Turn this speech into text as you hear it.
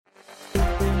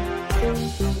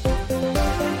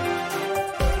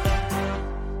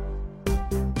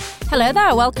Hello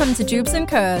there, welcome to Jubes &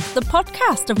 Co, the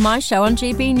podcast of my show on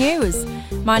GB News.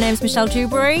 My name's Michelle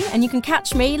Dewberry and you can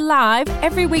catch me live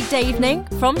every weekday evening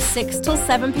from 6 till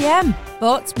 7pm.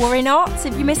 But worry not,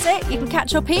 if you miss it, you can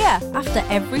catch up here after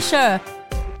every show.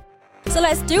 So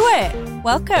let's do it.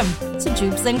 Welcome to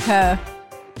Jubes & Co.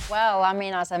 Well, I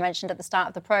mean, as I mentioned at the start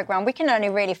of the programme, we can only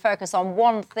really focus on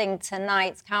one thing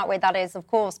tonight, can't we? That is, of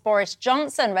course, Boris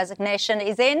Johnson. Resignation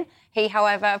is in. He,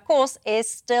 however, of course, is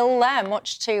still there,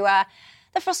 much to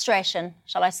the frustration,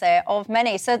 shall I say, of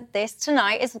many. So this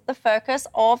tonight is the focus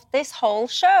of this whole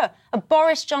show, a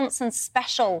Boris Johnson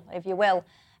special, if you will.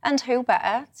 And who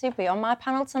better to be on my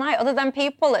panel tonight, other than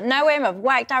people that know him, have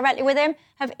worked directly with him,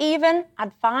 have even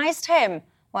advised him.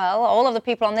 Well, all of the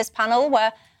people on this panel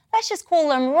were, let's just call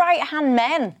them right-hand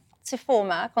men to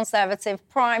former Conservative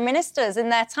Prime Ministers in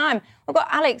their time. We've got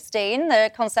Alex Dean, the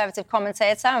Conservative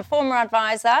commentator and former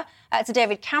advisor to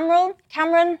David Cameron.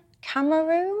 Cameron?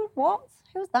 What?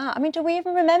 Who's that? I mean, do we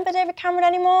even remember David Cameron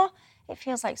anymore? It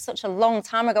feels like such a long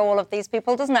time ago, all of these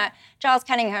people, doesn't it? Giles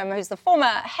Kenningham, who's the former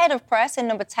head of press in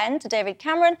Number 10 to David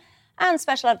Cameron, and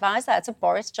special advisor to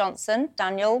Boris Johnson,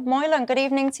 Daniel Moylan. Good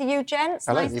evening to you, gents.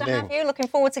 Hello, nice to have you. Looking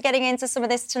forward to getting into some of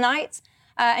this tonight.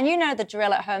 And you know the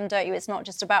drill at home, don't you? It's not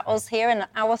just about us here and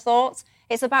our thoughts.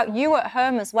 It's about you at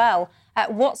home as well.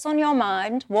 What's on your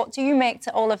mind? What do you make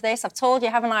to all of this? I've told you,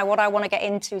 haven't I, what I want to get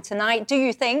into tonight. Do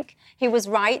you think he was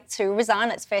right to resign?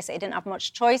 Let's face it, he didn't have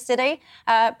much choice, did he?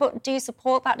 But do you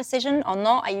support that decision or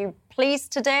not? Are you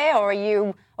pleased today or are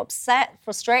you upset,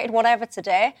 frustrated, whatever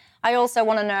today? I also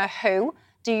want to know who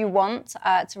do you want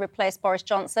to replace Boris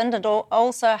Johnson, and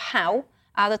also how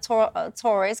are the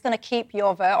Tories going to keep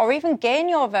your vote or even gain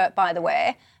your vote, by the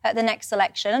way, at the next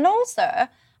election? And also,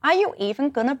 are you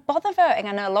even going to bother voting?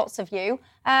 I know lots of you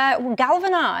were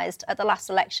galvanised at the last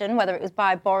election, whether it was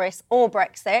by Boris or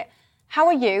Brexit. How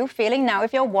are you feeling now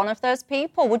if you're one of those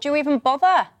people? Would you even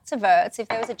bother to vote if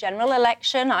there was a general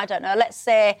election? I don't know, let's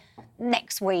say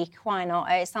next week. Why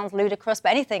not? It sounds ludicrous,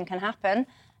 but anything can happen.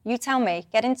 You tell me,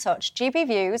 get in touch.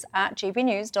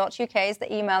 gbviews@gbnews.uk is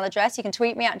the email address. You can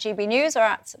tweet me at gbnews or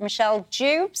at Michelle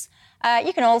Dubes.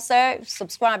 You can also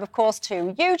subscribe, of course,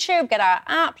 to YouTube, get our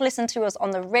app, listen to us on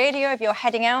the radio if you're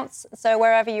heading out. So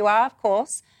wherever you are, of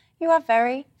course, you are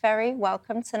very, very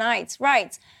welcome tonight.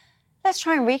 Right, let's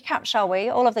try and recap, shall we?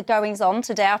 All of the goings-on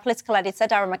today. Our political editor,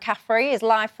 Darren McCaffrey, is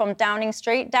live from Downing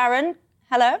Street. Darren,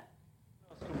 hello.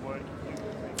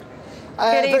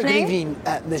 Good evening. Good evening,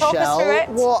 Michelle. Talk us through it.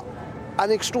 What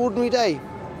an extraordinary day.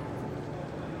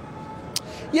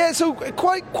 Yeah, so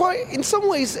quite, in some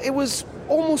ways, it was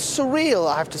almost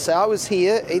surreal, I have to say. I was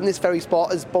here in this very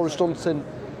spot as Boris Johnson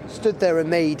stood there and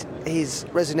made his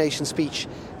resignation speech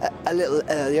a little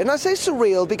earlier. And I say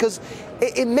surreal because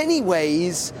in many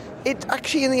ways, it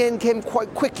actually in the end came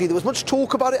quite quickly. There was much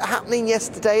talk about it happening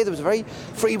yesterday. There was a very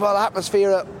free-for-all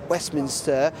atmosphere at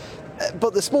Westminster.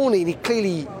 But this morning, it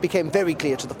clearly became very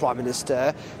clear to the Prime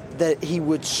Minister that he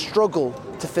would struggle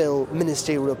to fill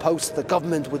ministerial posts, the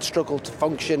government would struggle to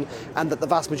function, and that the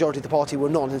vast majority of the party were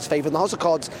not in his favour. And the House of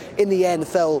Cards, in the end,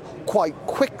 fell quite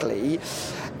quickly.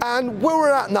 And where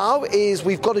we're at now is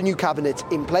we've got a new cabinet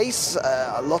in place,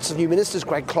 lots of new ministers.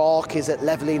 Greg Clark is at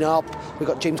Levelling Up. We've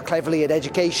got James Cleverly at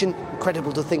Education.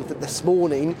 Incredible to think that this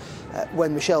morning,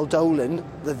 when Michelle Dolan,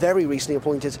 the very recently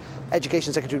appointed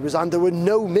Education Secretary, resigned, there were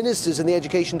no ministers in the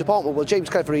Education Department. Well, James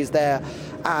Cleverly is there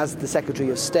as the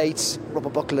Secretary of State,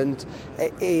 Robert Buckland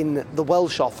in the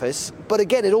Welsh office. But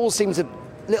again, it all seems a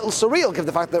little surreal given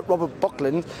the fact that Robert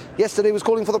Buckland yesterday was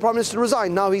calling for the Prime Minister to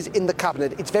resign. Now he's in the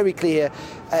Cabinet. It's very clear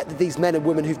that these men and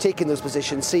women who've taken those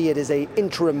positions see it as an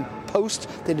interim post.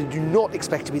 They do not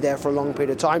expect to be there for a long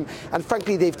period of time. And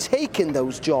frankly, they've taken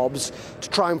those jobs to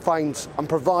try and find and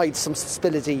provide some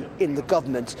stability in the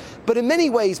government. But in many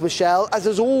ways, Michelle, as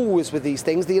is always with these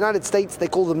things, the United States, they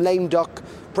call them lame duck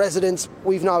presidents.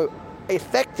 We've now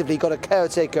effectively got a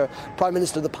caretaker Prime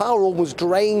Minister. The power almost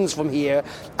drains from here,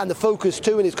 and the focus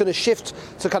too, and it's going to shift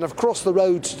to kind of cross the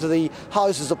road to the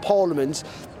Houses of Parliament,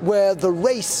 where the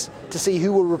race to see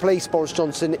who will replace Boris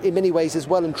Johnson in many ways is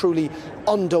well and truly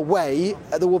underway.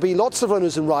 There will be lots of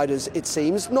runners and riders, it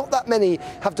seems. Not that many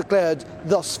have declared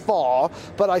thus far,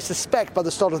 but I suspect by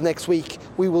the start of next week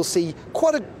we will see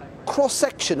quite a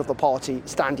cross-section of the party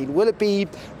standing. Will it be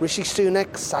Rishi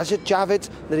Sunak, Sajid Javid,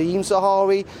 Nadhim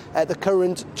Zahawi, the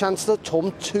current Chancellor,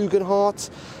 Tom Tugendhat,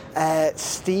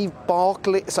 Steve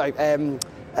Barclay,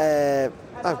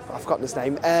 I've forgotten his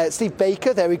name, Steve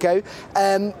Baker, there we go.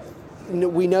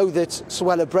 We know that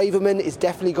Suella Braverman is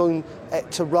definitely going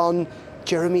to run,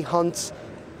 Jeremy Hunt,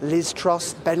 Liz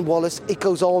Truss, Ben Wallace, it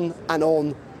goes on and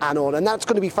on and on. And that's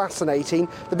going to be fascinating.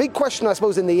 The big question, I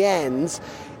suppose, in the end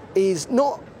is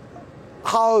not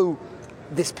how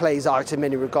this plays out in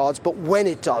many regards, but when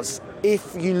it does,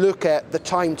 if you look at the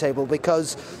timetable,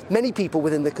 because many people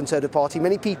within the Conservative Party,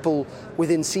 many people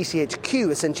within CCHQ,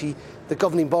 essentially the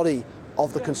governing body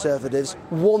of the Conservatives,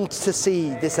 want to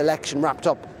see this election wrapped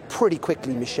up pretty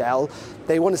quickly, Michelle.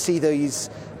 They want to see these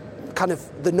kind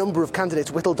of the number of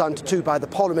candidates whittled down to 2 by the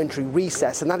parliamentary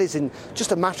recess, and that is in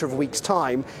just a matter of a week's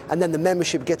time, and then the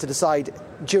membership get to decide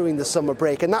during the summer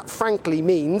break. And that frankly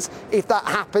means, if that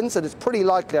happens, and it's pretty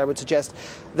likely, I would suggest,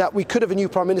 that we could have a new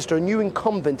Prime Minister, a new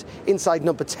incumbent inside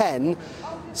number 10,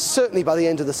 certainly by the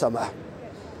end of the summer.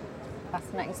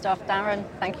 Fascinating stuff, Darren.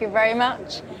 Thank you very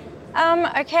much.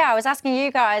 OK, I was asking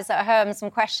you guys at home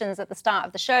some questions at the start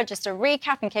of the show, just to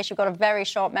recap, in case you've got a very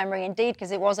short memory indeed,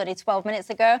 because it was only 12 minutes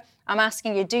ago. I'm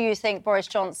asking you, do you think Boris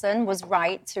Johnson was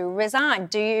right to resign?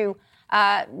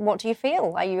 What do you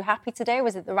feel? Are you happy today?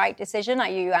 Was it the right decision? Are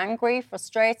you angry,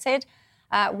 frustrated?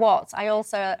 What? I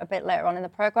also, a bit later on in the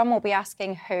programme, will be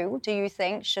asking who do you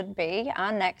think should be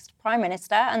our next Prime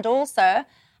Minister, and also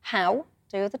how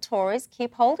do the Tories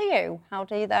keep hold of you? How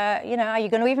do they, are you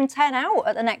going to even turn out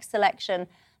at the next election?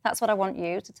 That's what I want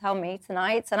you to tell me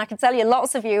tonight. And I can tell you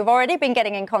lots of you have already been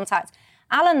getting in contact.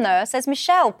 Alan, though, says,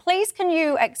 Michelle, please can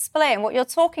you explain what you're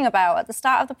talking about at the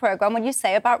start of the programme when you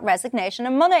say about resignation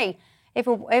and money? If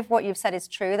what you've said is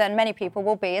true, then many people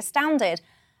will be astounded.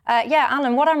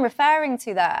 Alan, what I'm referring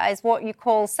to there is what you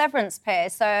call severance pay.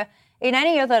 So in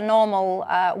any other normal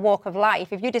walk of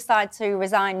life, if you decide to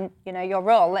resign, your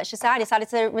role, let's just say I decided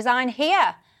to resign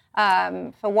here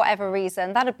for whatever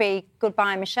reason, that'd be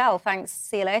goodbye, Michelle, thanks,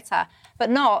 see you later. But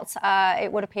not,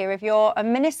 it would appear, if you're a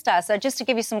minister. So just to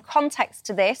give you some context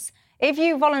to this, if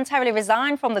you voluntarily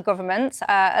resign from the government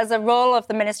as a role of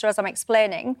the minister, as I'm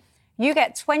explaining, you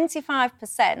get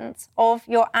 25% of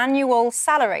your annual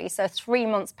salary, so 3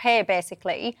 months' pay,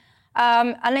 basically.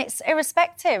 And it's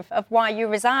irrespective of why you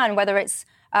resign, whether it's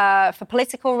for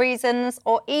political reasons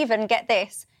or even, get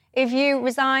this, if you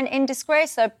resign in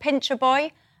disgrace. So Pincher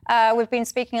Boy, we've been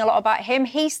speaking a lot about him.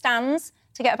 He stands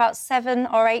to get about 7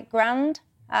 or 8 grand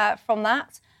from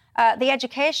that. The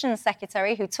Education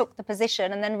Secretary, who took the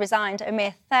position and then resigned a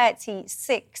mere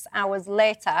 36 hours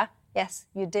later, yes,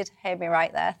 you did hear me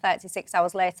right there, 36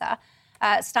 hours later,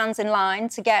 stands in line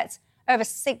to get over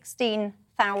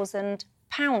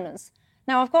 £16,000.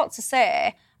 Now, I've got to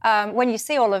say, when you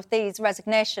see all of these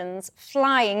resignations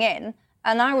flying in,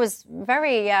 and I was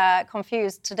very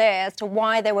confused today as to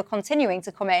why they were continuing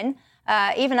to come in,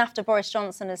 even after Boris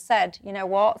Johnson has said, you know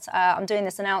what, I'm doing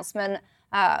this announcement,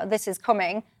 this is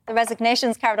coming. The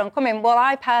resignations carried on coming. Well,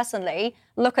 I personally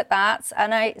look at that,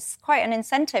 and it's quite an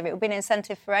incentive. It would be an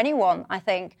incentive for anyone, I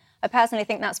think. I personally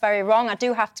think that's very wrong. I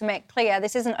do have to make clear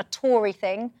this isn't a Tory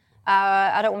thing.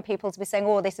 I don't want people to be saying,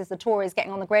 this is the Tories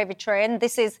getting on the gravy train.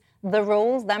 This is the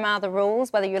rules. Them are the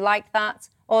rules, whether you like that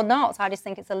or not. I just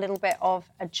think it's a little bit of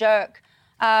a joke.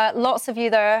 Lots of you,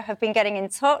 though, have been getting in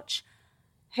touch.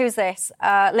 Who's this?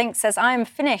 Link says, I am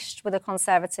finished with the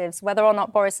Conservatives. Whether or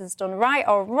not Boris has done right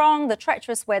or wrong, the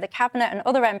treacherous way the Cabinet and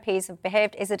other MPs have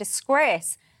behaved is a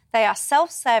disgrace. They are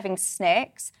self-serving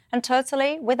snakes and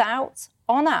totally without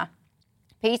honour.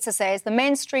 Peter says, the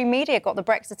mainstream media got the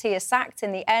Brexiteers sacked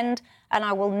in the end, and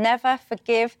I will never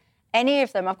forgive any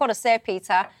of them. I've got to say,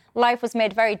 Peter, life was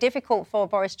made very difficult for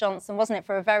Boris Johnson, wasn't it,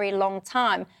 for a very long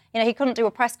time? He couldn't do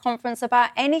a press conference about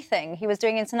anything. He was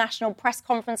doing international press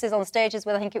conferences on stages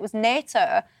with, I think it was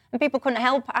NATO, and people couldn't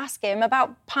help ask him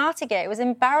about Partygate. It was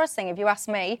embarrassing, if you ask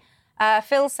me.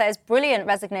 Phil says, brilliant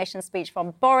resignation speech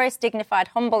from Boris, dignified,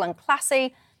 humble and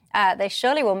classy. They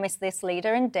surely will miss this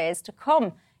leader in days to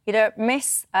come. You don't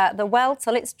miss the well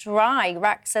till it's dry.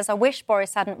 Rack says, I wish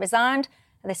Boris hadn't resigned.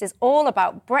 This is all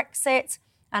about Brexit.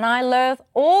 And I loathe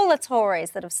all the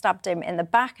Tories that have stabbed him in the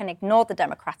back and ignored the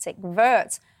democratic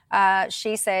vote.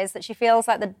 She says that she feels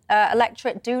like the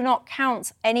electorate do not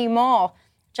count anymore.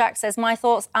 Jack says, my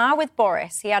thoughts are with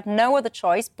Boris. He had no other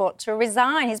choice but to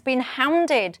resign. He's been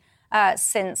hounded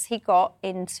since he got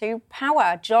into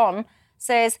power. John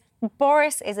says,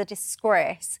 Boris is a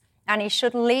disgrace and he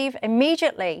should leave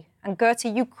immediately and go to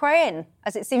Ukraine,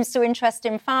 as it seems to interest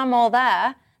him far more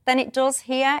there than it does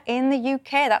here in the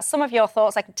UK. That's some of your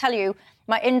thoughts. I can tell you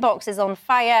my inbox is on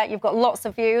fire. You've got lots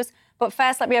of views. But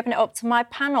first, let me open it up to my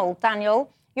panel.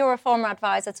 Daniel, you're a former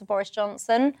advisor to Boris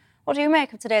Johnson. What do you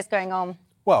make of today's going on?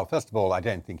 Well, first of all, I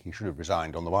don't think he should have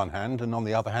resigned on the one hand, and on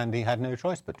the other hand, he had no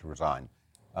choice but to resign.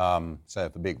 So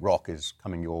if a big rock is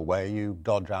coming your way, you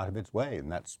dodge out of its way,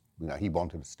 and that's, he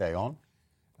wanted to stay on.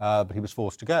 but he was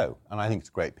forced to go. And I think it's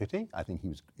a great pity. I think he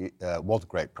was a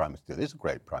great Prime Minister, is a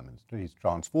great Prime Minister. He's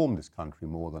transformed this country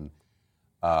more than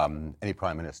any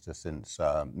Prime Minister since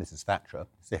Mrs. Thatcher.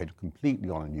 He's completely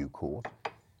on a new course.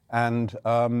 And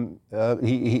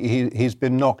he's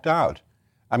been knocked out.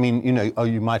 I mean,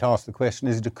 you might ask the question,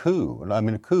 is it a coup? I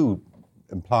mean, a coup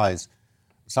implies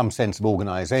some sense of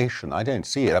organisation. I don't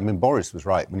see it. I mean, Boris was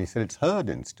right when he said it's herd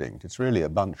instinct. It's really a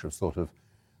bunch of sort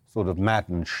of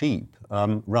maddened sheep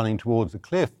running towards a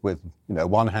cliff with,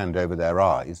 one hand over their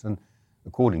eyes and,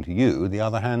 according to you, the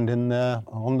other hand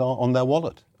on their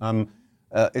wallet.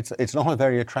 It's not a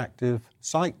very attractive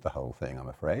sight, the whole thing, I'm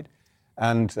afraid.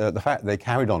 And the fact that they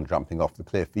carried on jumping off the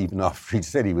cliff even after he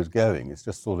said he was going is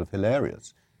just sort of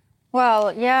hilarious.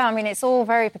 Well, yeah, I mean, it's all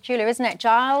very peculiar, isn't it?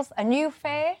 Giles, a new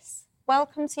face.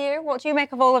 Welcome to you. What do you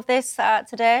make of all of this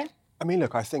today? I mean,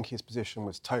 look, I think his position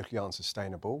was totally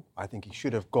unsustainable. I think he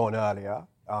should have gone earlier.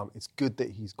 It's good that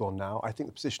he's gone now. I think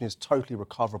the position is totally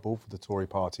recoverable for the Tory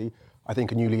party. I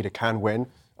think a new leader can win.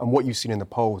 And what you've seen in the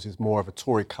polls is more of a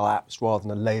Tory collapse rather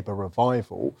than a Labour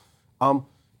revival.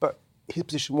 But his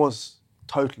position was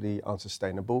totally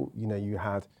unsustainable. You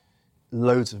had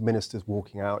loads of ministers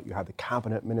walking out. You had the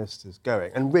cabinet ministers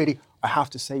going. And really, I have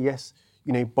to say, yes,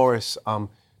 Boris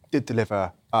did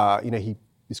deliver,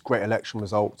 his great election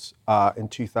results in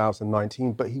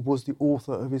 2019, but he was the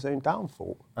author of his own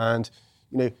downfall. And,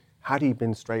 had he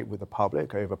been straight with the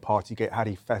public over Partygate, had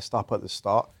he fessed up at the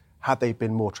start, had they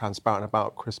been more transparent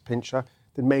about Chris Pincher,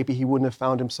 then maybe he wouldn't have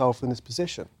found himself in this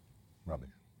position. Rubbish.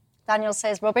 Daniel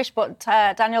says rubbish, but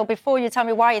Daniel, before you tell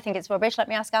me why you think it's rubbish, let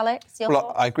me ask Alex.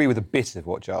 Well, I agree with a bit of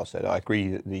what Giles said. I agree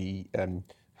that the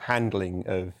handling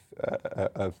of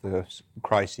the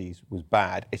crises was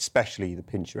bad, especially the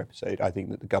Pincher episode. I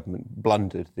think that the government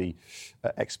blundered the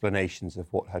explanations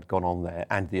of what had gone on there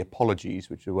and the apologies,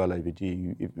 which are well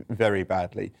overdue, very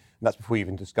badly. And that's before we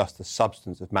even discuss the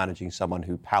substance of managing someone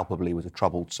who palpably was a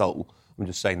troubled soul. I'm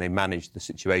just saying they managed the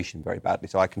situation very badly.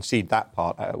 So I concede that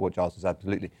part, what Giles says,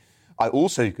 absolutely. I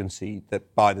also concede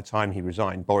that by the time he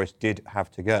resigned, Boris did have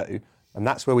to go, and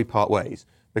that's where we part ways.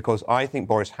 Because I think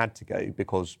Boris had to go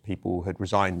because people had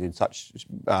resigned in such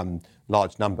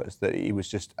large numbers that it was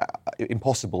just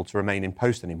impossible to remain in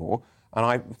post anymore. And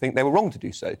I think they were wrong to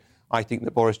do so. I think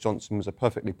that Boris Johnson was a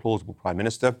perfectly plausible Prime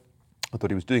Minister. I thought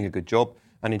he was doing a good job.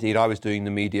 And indeed, I was doing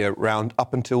the media round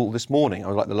up until this morning. I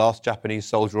was like the last Japanese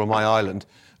soldier on my island,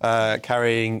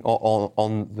 carrying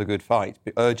on the good fight,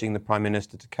 urging the Prime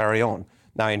Minister to carry on.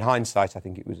 Now, in hindsight, I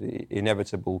think it was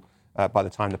inevitable by the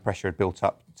time the pressure had built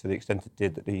up to the extent it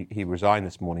did that he resigned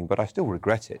this morning, but I still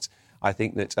regret it. I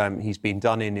think that he's been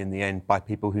done in the end by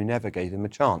people who never gave him a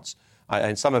chance,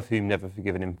 and some of whom never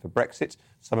forgiven him for Brexit,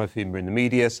 some of whom were in the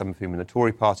media, some of whom in the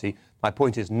Tory party. My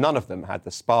point is none of them had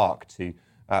the spark to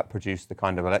produce the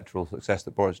kind of electoral success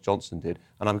that Boris Johnson did.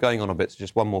 And I'm going on a bit, so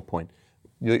just one more point.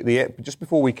 Just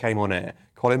before we came on air,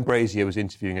 Colin Brazier was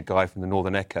interviewing a guy from the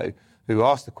Northern Echo who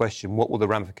asked the question, what will the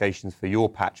ramifications for your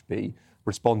patch be?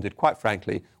 Responded quite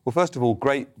frankly, well, first of all,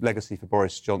 great legacy for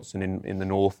Boris Johnson in the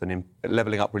North, and in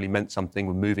levelling up really meant something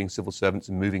with moving civil servants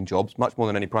and moving jobs, much more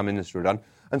than any Prime Minister had done.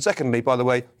 And secondly, by the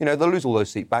way, they'll lose all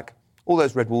those seats back. All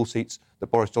those red wall seats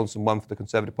that Boris Johnson won for the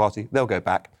Conservative Party, they'll go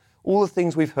back. All the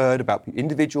things we've heard about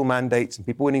individual mandates and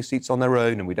people winning seats on their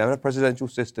own, and we don't have a presidential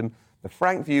system, the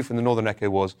frank view from the Northern Echo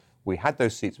was we had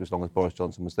those seats for as long as Boris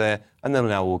Johnson was there, and then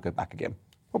now we'll go back again.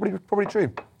 Probably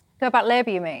true. Go back Labour,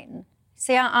 you mean?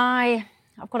 See, I've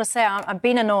got to say, I've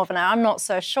been a Northerner, I'm not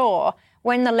so sure.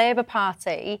 When the Labour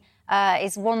Party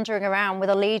is wandering around with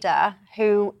a leader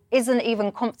who isn't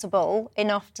even comfortable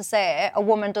enough to say a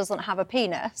woman doesn't have a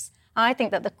penis, I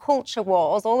think that the culture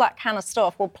wars, all that kind of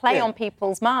stuff, will play on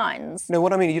people's minds. No,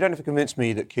 what I mean, you don't have to convince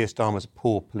me that Keir Starmer's a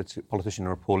poor politician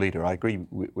or a poor leader. I agree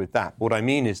with that. What I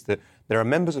mean is that there are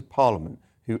members of Parliament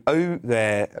who owe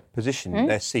their position,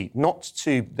 their seat, not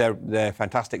to their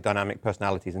fantastic dynamic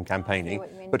personalities and campaigning,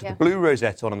 but to the blue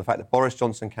rosette on the fact that Boris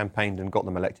Johnson campaigned and got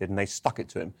them elected, and they stuck it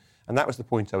to him. And that was the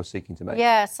point I was seeking to make.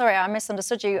 Yeah, sorry, I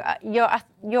misunderstood you. You're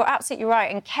absolutely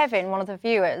right. And Kevin, one of the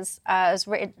viewers, has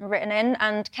written in.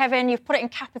 And Kevin, you've put it in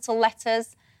capital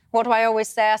letters. What do I always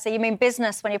say? I say, you mean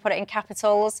business when you put it in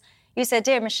capitals. You say,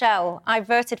 dear Michelle, I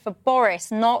voted for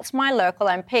Boris, not my local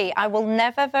MP. I will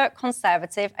never vote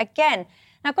Conservative again.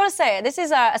 Now, I've got to say, this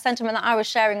is a sentiment that I was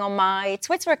sharing on my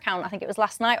Twitter account, I think it was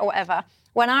last night or whatever,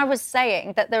 when I was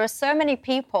saying that there are so many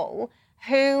people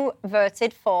who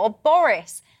voted for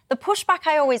Boris. The pushback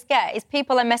I always get is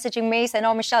people are messaging me saying,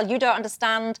 oh, Michelle, you don't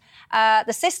understand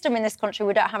the system in this country.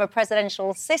 We don't have a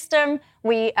presidential system.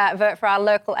 We vote for our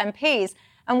local MPs.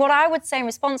 And what I would say in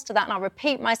response to that, and I'll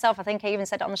repeat myself, I think I even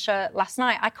said it on the show last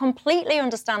night, I completely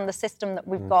understand the system that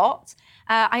we've got.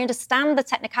 I understand the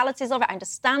technicalities of it. I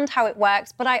understand how it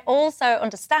works. But I also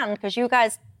understand, because you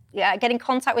guys get in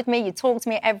contact with me, you talk to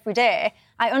me every day,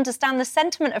 I understand the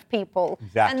sentiment of people.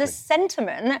 Exactly. And the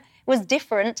sentiment was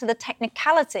different to the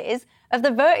technicalities of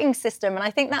the voting system. And I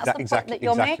think that's the point that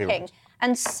you're making. Right.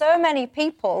 And so many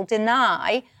people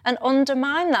deny and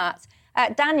undermine that.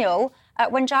 Daniel,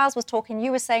 when Giles was talking,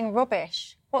 you were saying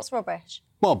rubbish. What's rubbish?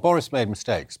 Well, Boris made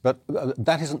mistakes, but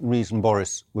that isn't the reason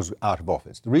Boris was out of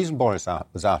office. The reason Boris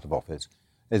was out of office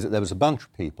is that there was a bunch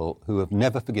of people who have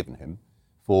never forgiven him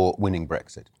for winning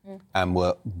Brexit and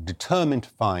were determined to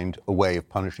find a way of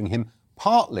punishing him,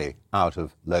 partly out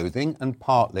of loathing and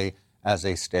partly as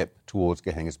a step towards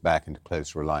getting us back into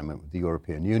closer alignment with the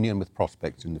European Union with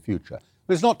prospects in the future.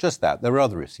 But it's not just that. There are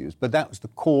other issues, but that was the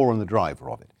core and the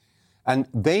driver of it. And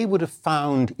they would have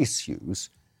found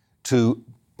issues to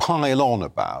pile on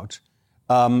about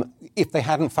if they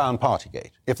hadn't found Partygate,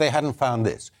 if they hadn't found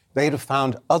this. They'd have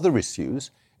found other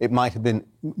issues. It might have been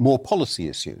more policy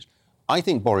issues. I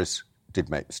think Boris did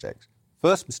make mistakes.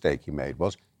 First mistake he made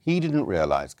was he didn't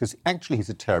realise, because actually he's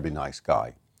a terribly nice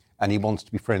guy and he wants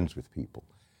to be friends with people.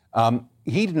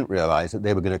 He didn't realise that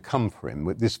they were going to come for him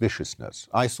with this viciousness.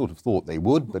 I sort of thought they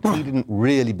would, but he didn't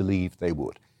really believe they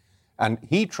would. And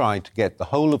he tried to get the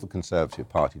whole of the Conservative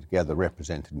Party together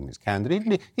represented in his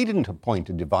candidate. He didn't appoint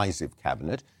a divisive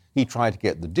cabinet. He tried to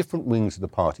get the different wings of the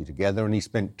party together, and he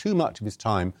spent too much of his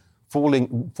time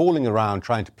falling around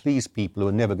trying to please people who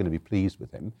are never going to be pleased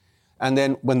with him. And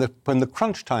then when the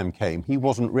crunch time came, he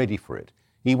wasn't ready for it.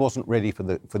 He wasn't ready for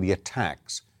the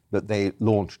attacks that they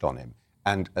launched on him.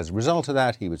 And as a result of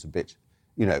that, he was a bit,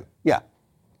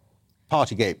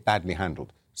 Partygate badly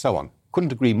handled, so on.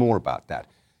 Couldn't agree more about that.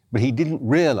 But he didn't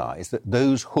realise that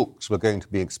those hooks were going to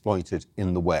be exploited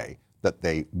in the way that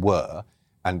they were.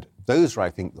 And those are, I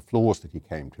think, the flaws that he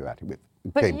came to it with.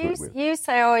 But you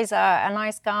say, he's a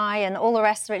nice guy and all the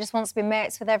rest of it, just wants to be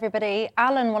mates with everybody.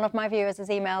 Alan, one of my viewers, has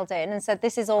emailed in and said,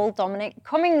 this is all Dominic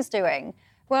Cummings doing.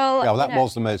 Well, that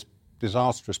was the most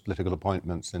disastrous political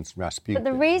appointment since Rasputin.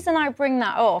 But the reason I bring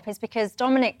that up is because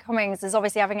Dominic Cummings is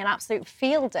obviously having an absolute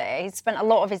field day. He's spent a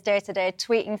lot of his day-to-day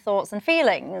tweeting thoughts and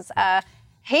feelings.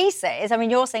 He says,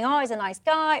 you're saying, he's a nice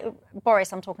guy.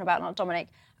 Boris, I'm talking about, not Dominic.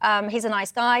 He's a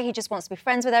nice guy. He just wants to be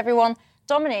friends with everyone.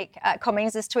 Dominic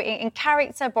Cummings is tweeting in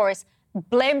character. Boris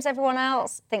blames everyone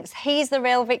else, thinks he's the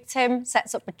real victim,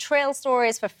 sets up betrayal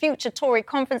stories for future Tory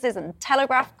conferences and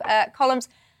Telegraph columns.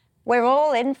 We're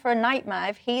all in for a nightmare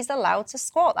if he's allowed to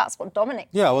squat. That's what Dominic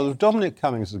says. Yeah, well, Dominic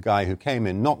Cummings is a guy who came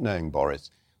in not knowing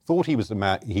Boris, thought he was the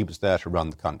man, he was there to run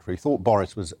the country, thought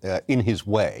Boris was in his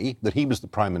way, that he was the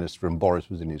Prime Minister and Boris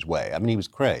was in his way. He was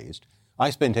crazed. I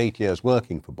spent 8 years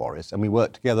working for Boris and we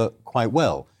worked together quite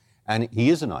well. And he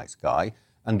is a nice guy.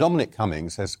 And Dominic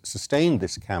Cummings has sustained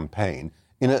this campaign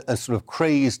in a sort of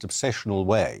crazed, obsessional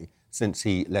way since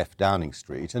he left Downing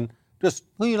Street. And just,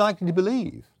 who are you likely to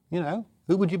believe?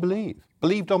 Who would you believe?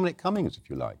 Believe Dominic Cummings, if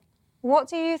you like. What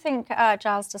do you think,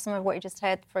 Giles, to some of what you just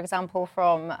heard, for example,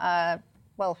 from,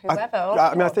 whoever?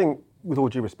 I think, with all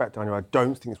due respect, Daniel, I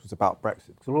don't think this was about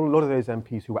Brexit. Because a lot of those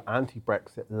MPs who were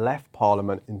anti-Brexit left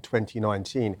Parliament in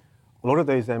 2019. A lot of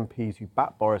those MPs who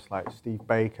backed Boris, like Steve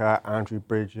Baker, Andrew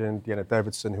Bridgen, Deanna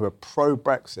Davidson, who are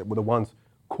pro-Brexit, were the ones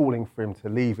calling for him to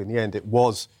leave. In the end, it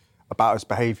was about his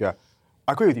behaviour.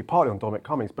 I agree with you partly on Dominic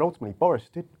Cummings, but ultimately Boris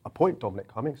did appoint Dominic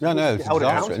Cummings. No, it's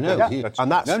disastrous.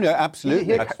 No, absolutely.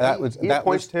 He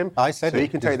appointed him. I said so he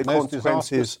can take the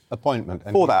consequences appointment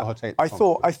for that.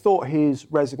 I thought his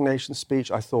resignation speech,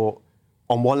 on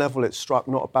one level it struck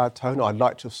not a bad tone. I'd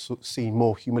like to have seen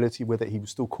more humility with it. He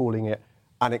was still calling it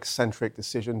an eccentric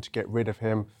decision to get rid of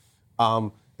him.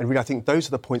 And really, I think those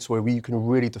are the points where you can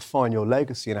really define your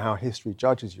legacy and how history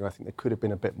judges you. I think there could have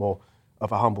been a bit more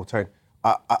of a humble tone.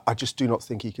 I just do not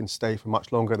think he can stay for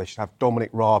much longer. They should have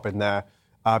Dominic Raab in there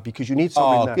because you need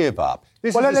someone in there. Give up.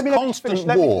 This is this constant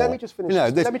war. Let me just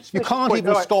finish. You can't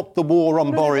even stop the war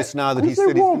on Boris now that he's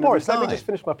said he's going to resign. Let me just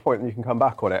finish my point and you can come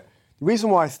back on it. The reason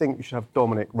why I think you should have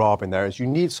Dominic Raab in there is you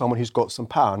need someone who's got some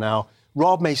power. Now,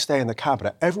 Raab may stay in the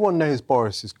cabinet. Everyone knows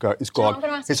Boris is gone.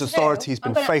 His authority has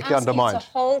been fatally undermined. I'm going to ask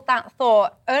you to hold that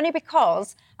thought, only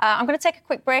because I'm going to take a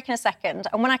quick break in a second.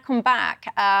 And when I come back,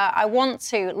 I want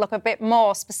to look a bit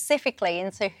more specifically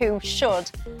into who should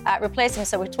replace him.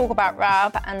 So we talk about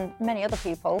Raab and many other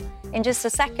people in just a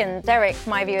second. Derek,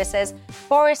 my viewer, says,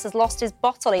 Boris has lost his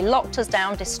bottle. He locked us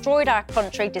down, destroyed our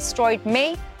country, destroyed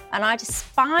me, and I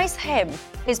despise him.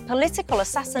 His political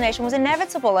assassination was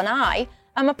inevitable, and I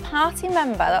I'm a party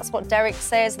member. That's what Derek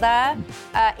says there.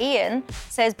 Ian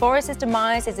says Boris's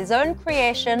demise is his own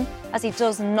creation as he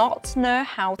does not know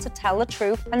how to tell the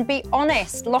truth and be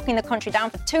honest, locking the country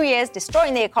down for 2 years,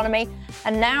 destroying the economy,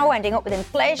 and now ending up with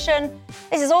inflation.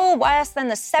 This is all worse than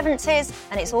the 70s,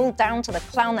 and it's all down to the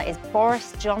clown that is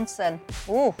Boris Johnson.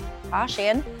 Ooh, harsh,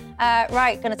 Ian.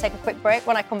 Right, going to take a quick break.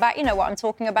 When I come back, you know what I'm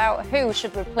talking about. Who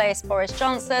should replace Boris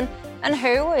Johnson and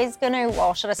who is going to,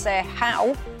 or should I say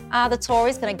how, are the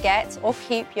Tories going to get or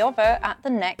keep your vote at the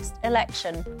next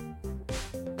election?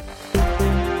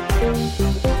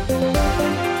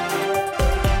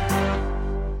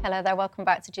 Hello there, welcome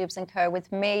back to Jubes & Co.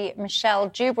 with me, Michelle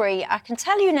Dewberry. I can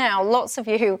tell you now, lots of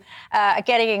you are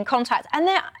getting in contact, and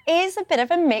there is a bit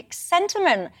of a mixed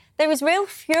sentiment. There is real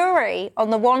fury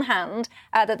on the one hand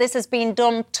that this has been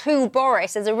done to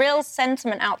Boris. There's a real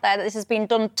sentiment out there that this has been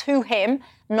done to him,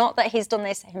 not that he's done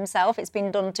this himself, it's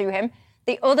been done to him.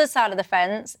 The other side of the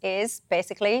fence is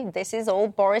basically this is all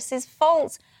Boris's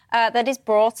fault, that he's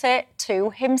brought it to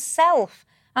himself.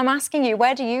 I'm asking you,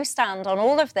 where do you stand on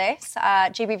all of this?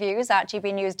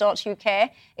 gbviews@gbnews.uk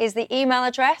is the email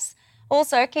address.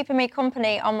 Also, keeping me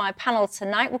company on my panel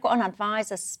tonight, we've got an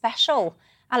advisor special.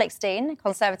 Alex Dean,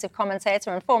 Conservative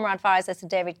commentator and former advisor to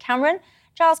David Cameron.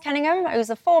 Charles Kenningham, who's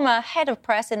the former head of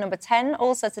press in Number 10,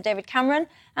 also to David Cameron,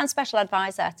 and special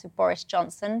advisor to Boris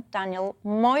Johnson, Daniel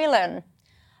Moylan.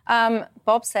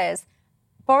 Bob says,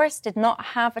 Boris did not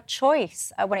have a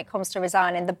choice when it comes to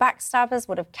resigning. The backstabbers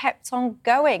would have kept on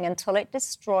going until it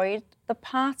destroyed the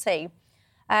party.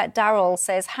 Darryl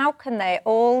says, how can they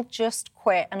all just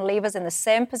quit and leave us in the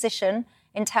same position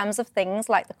in terms of things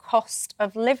like the cost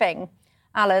of living?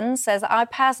 Alan says, I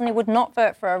personally would not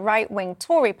vote for a right-wing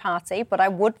Tory party, but I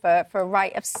would vote for a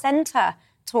right-of-centre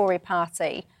Tory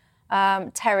party.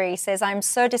 Terry says, I'm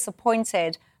so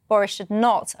disappointed. Boris should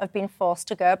not have been forced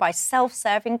to go by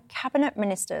self-serving cabinet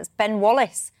ministers. Ben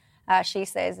Wallace, she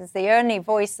says, is the only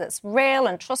voice that's real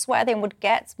and trustworthy and would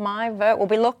get my vote. We'll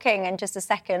be looking in just a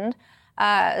second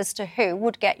as to who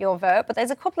would get your vote. But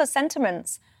there's a couple of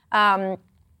sentiments that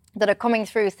are coming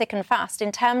through thick and fast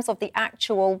in terms of the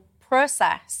actual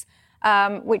process,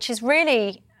 which is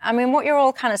really, I mean, what you're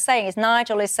all kind of saying is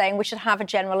Nigel is saying we should have a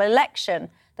general election.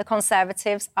 The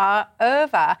Conservatives are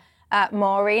over.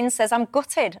 Maureen says, I'm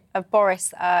gutted of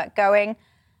Boris going.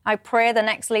 I pray the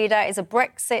next leader is a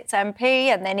Brexit MP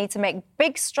and they need to make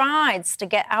big strides to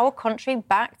get our country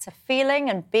back to feeling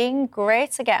and being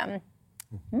great again.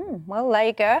 Well, there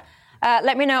you go.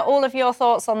 Let me know all of your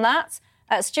thoughts on that.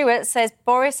 Stuart says,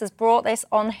 Boris has brought this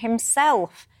on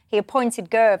himself. He appointed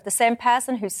Gove, the same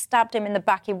person who stabbed him in the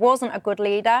back. He wasn't a good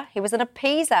leader. He was an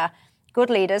appeaser. Good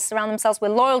leaders surround themselves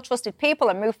with loyal, trusted people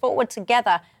and move forward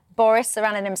together. Boris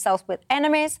surrounded himself with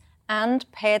enemies and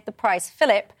paid the price.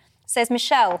 Philip says,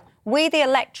 Michelle, we the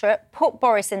electorate put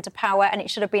Boris into power and it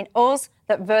should have been us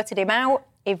that voted him out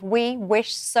if we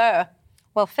wish so.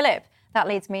 Well, Philip, that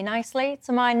leads me nicely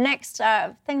to my next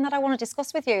thing that I want to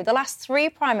discuss with you. The last 3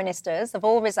 prime ministers have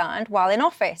all resigned while in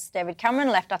office. David Cameron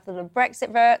left after the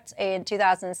Brexit vote in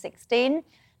 2016.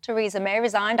 Theresa May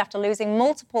resigned after losing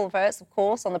multiple votes, of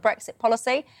course, on the Brexit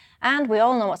policy. And we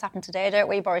all know what's happened today, don't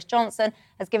we? Boris Johnson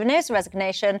has given his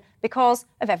resignation because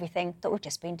of everything that we've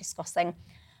just been discussing.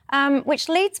 Which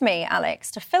leads me,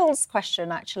 Alex, to Phil's question,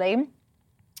 actually.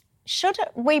 Should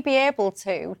we be able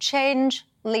to change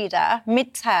leader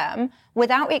mid-term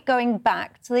without it going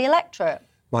back to the electorate?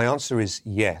 My answer is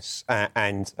yes,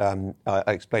 and I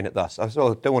explain it thus. I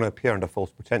don't want to appear under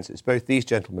false pretences. Both these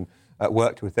gentlemen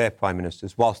worked with their prime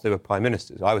ministers whilst they were prime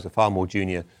ministers. I was a far more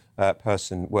junior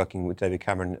person working with David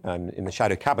Cameron in the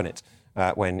shadow cabinet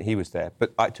when he was there.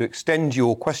 But to extend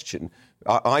your question,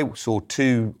 I saw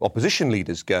 2 opposition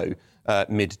leaders go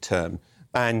mid-term.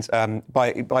 And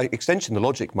by extension, the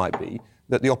logic might be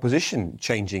that the opposition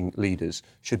changing leaders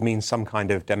should mean some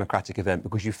kind of democratic event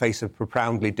because you face a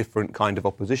profoundly different kind of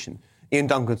opposition. Ian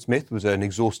Duncan-Smith was an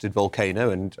exhausted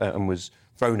volcano and was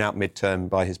thrown out mid-term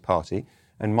by his party.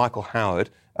 And Michael Howard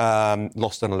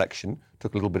lost an election,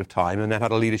 took a little bit of time, and then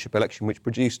had a leadership election which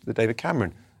produced the David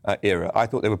Cameron era. I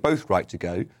thought they were both right to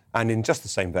go. And in just the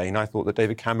same vein, I thought that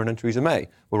David Cameron and Theresa May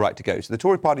were right to go. So the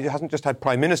Tory party hasn't just had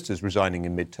prime ministers resigning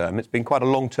in mid-term. It's been quite a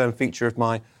long-term feature of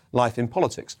my life in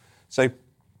politics. So,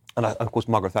 and of course,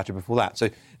 Margaret Thatcher before that. So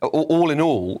all in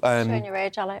all... showing your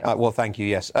age, Alex. Well, thank you,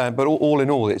 yes. But all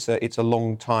in all, it's a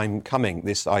long time coming,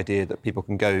 this idea that people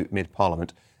can go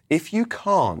mid-parliament. If you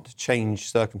can't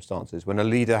change circumstances when a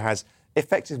leader has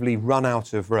effectively run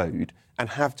out of road and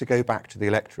have to go back to the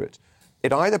electorate,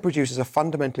 it either produces a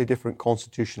fundamentally different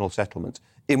constitutional settlement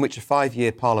in which a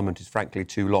 5-year parliament is frankly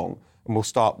too long, and we'll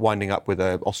start winding up with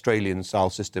an Australian-style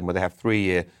system where they have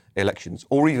 3-year elections,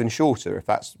 or even shorter if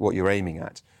that's what you're aiming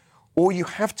at. Or you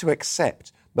have to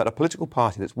accept that a political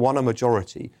party that's won a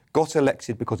majority got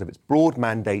elected because of its broad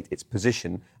mandate, its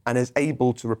position, and is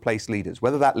able to replace leaders,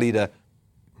 whether that leader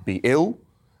be ill,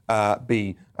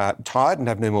 be tired and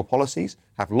have no more policies,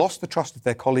 have lost the trust of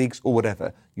their colleagues or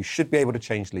whatever. You should be able to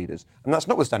change leaders. And that's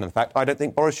notwithstanding the fact I don't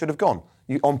think Boris should have gone.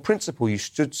 On principle, you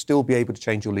should still be able to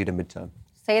change your leader midterm.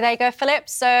 See, there you go, Philip.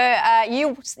 So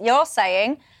you're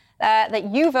saying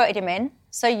that you voted him in,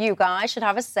 so you guys should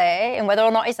have a say in whether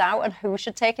or not he's out and who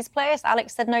should take his place.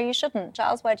 Alex said, no, you shouldn't.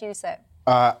 Charles, where do you sit?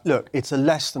 Look, it's a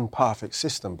less than perfect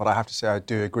system, but I have to say I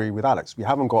do agree with Alex. We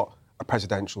haven't got a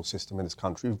presidential system in this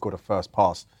country. We've got a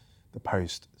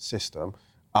first-past-the-post system.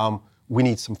 We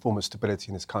need some form of stability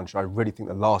in this country. I really think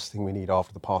the last thing we need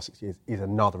after the past 6 years is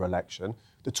another election.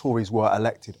 The Tories were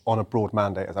elected on a broad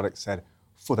mandate, as Alex said,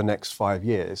 for the next 5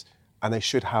 years, and they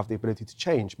should have the ability to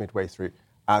change midway through,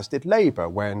 as did Labour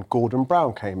when Gordon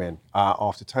Brown came in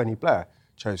after Tony Blair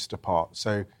chose to depart.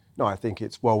 So, no, I think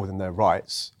it's well within their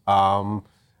rights. And,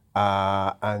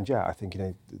 yeah, I think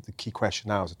the key question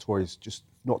now is the Tories just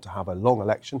not to have a long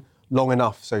election, long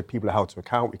enough so people are held to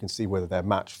account. We can see whether they're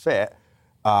match fit,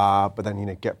 but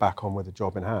then, get back on with the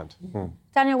job in hand. Mm-hmm.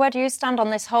 Daniel, where do you stand on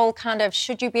this whole kind of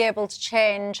should you be able to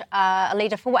change a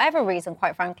leader for whatever reason,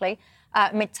 quite frankly,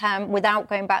 midterm without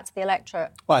going back to the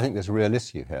electorate? Well, I think there's a real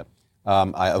issue here.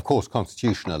 Of course,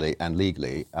 constitutionally and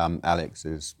legally, Alex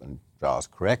is, and Giles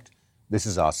correct, this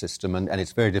is our system, and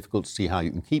it's very difficult to see how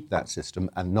you can keep that system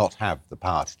and not have the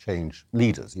power to change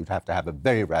leaders. You'd have to have a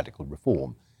very radical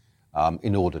reform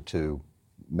in order to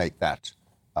make that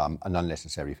an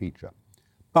unnecessary feature.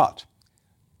 But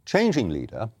changing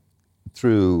leader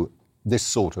through this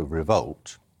sort of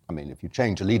revolt, I mean, if you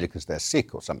change a leader because they're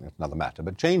sick or something, it's another matter,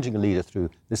 but changing a leader through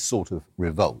this sort of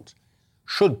revolt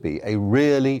should be a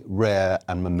really rare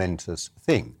and momentous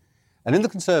thing. And in the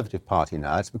Conservative Party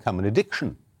now, it's become an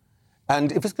addiction.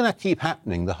 And if it's going to keep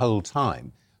happening the whole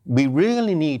time, we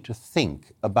really need to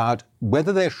think about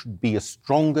whether there should be a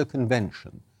stronger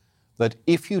convention that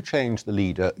if you change the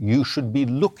leader, you should be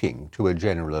looking to a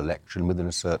general election within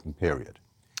a certain period.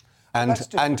 And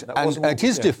it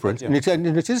is different. And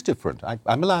it is different.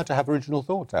 I'm allowed to have original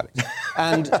thoughts, Alex.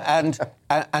 And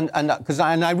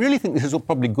I really think this is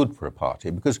probably good for a party,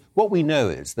 because what we know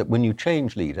is that when you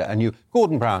change leader, and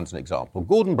Gordon Brown's an example.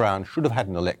 Gordon Brown should have had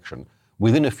an election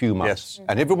within a few months, yes.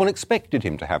 And everyone expected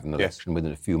him to have an election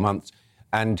within a few months,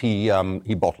 and he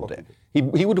bottled it. He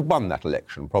would have won that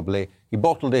election probably. He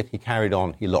bottled it. He carried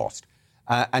on. He lost.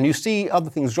 And you see other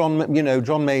things.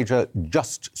 John Major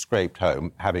just scraped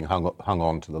home, having hung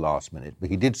on to the last minute. But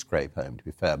he did scrape home, to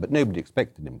be fair. But nobody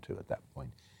expected him to at that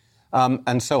point.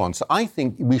 And so on. So I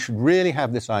think we should really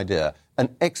have this idea,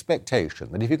 an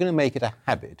expectation, that if you're going to make it a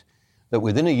habit, that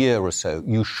within a year or so,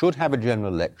 you should have a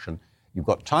general election. You've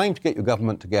got time to get your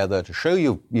government together, to show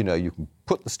you can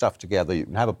put the stuff together, you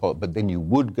can have but then you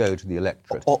would go to the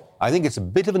electorate. I think it's a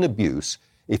bit of an abuse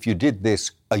if you did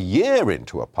this a year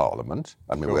into a parliament.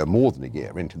 I mean, we're more than a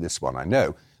year into this one, I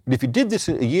know. But if you did this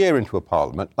a year into a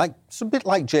parliament, it's a bit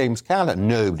like James Callaghan.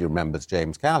 Nobody remembers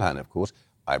James Callaghan, of course.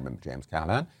 I remember James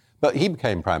Callaghan. But he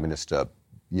became Prime Minister a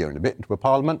year and a bit into a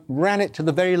parliament, ran it to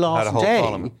the very last day. Had a whole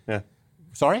parliament, yeah.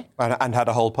 Sorry? And had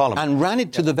a whole parliament. And ran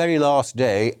it to the very last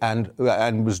day and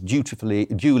was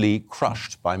duly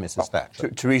crushed by Mrs.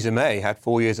 Thatcher. Theresa May had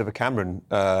 4 years of a Cameron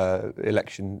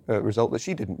election result that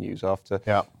she didn't use after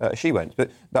she went.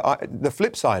 But the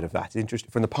flip side of that is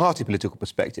interesting from the party political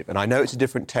perspective, and I know it's a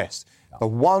different test. The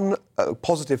one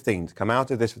positive thing to come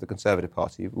out of this for the Conservative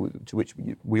Party, to which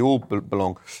we all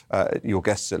belong, your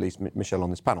guests at least, Michelle, on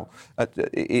this panel,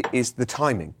 is the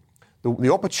timing.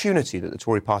 The opportunity that the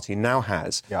Tory party now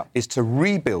has is to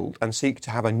rebuild and seek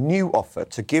to have a new offer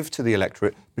to give to the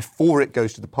electorate before it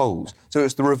goes to the polls. So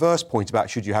it's the reverse point about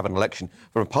should you have an election.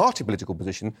 From a party political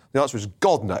position, the answer is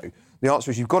God, no. The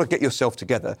answer is you've got to get yourself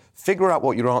together, figure out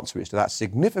what your answer is to that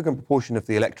significant proportion of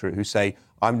the electorate who say,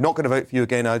 I'm not going to vote for you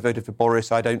again, I voted for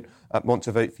Boris, I don't want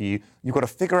to vote for you. You've got to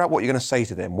figure out what you're going to say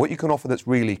to them, what you can offer that's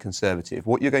really conservative,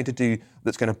 what you're going to do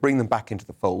that's going to bring them back into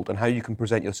the fold, and how you can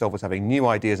present yourself as having new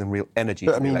ideas and real energy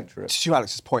to the electorate. To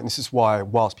Alex's point, this is why,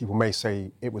 whilst people may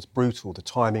say it was brutal, the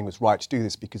timing was right to do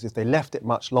this, because if they left it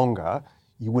much longer,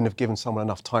 you wouldn't have given someone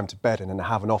enough time to bed in and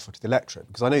have an offer to the electorate.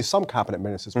 Because I know some cabinet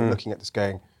ministers were looking at this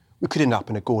going, we could end up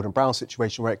in a Gordon Brown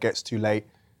situation where it gets too late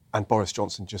and Boris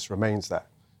Johnson just remains there.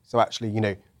 So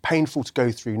actually, painful to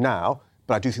go through now,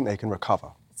 but I do think they can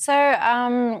recover.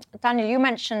 So, Daniel, you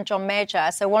mentioned John Major.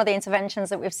 So one of the interventions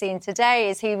that we've seen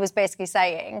today is he was basically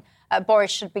saying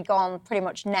Boris should be gone pretty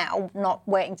much now, not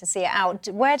waiting to see it out.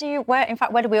 Where do we all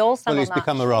stand on that? Well, he's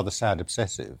become a rather sad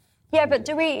obsessive. Yeah, but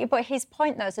But his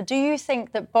point though. So, do you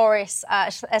think that Boris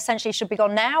essentially should be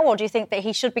gone now, or do you think that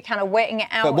he should be kind of waiting it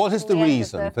out? But what is the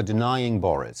reason for denying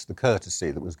Boris the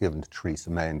courtesy that was given to Theresa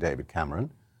May and David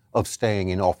Cameron of staying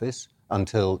in office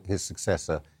until his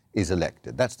successor is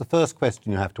elected? That's the first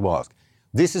question you have to ask.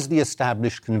 This is the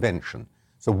established convention.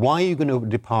 So why are you going to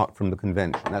depart from the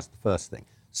convention? That's the first thing.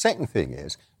 Second thing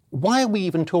is, why are we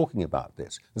even talking about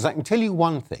this? Because I can tell you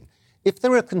one thing. If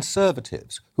there are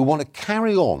Conservatives who want to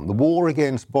carry on the war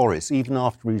against Boris even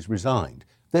after he's resigned,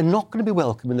 they're not going to be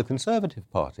welcome in the Conservative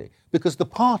Party because the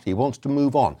party wants to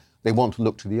move on. They want to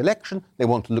look to the election. They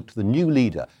want to look to the new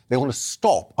leader. They want to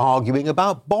stop arguing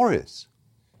about Boris.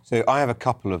 So I have a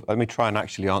couple of... Let me try and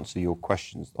actually answer your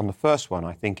questions. On the first one,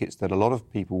 I think it's that a lot of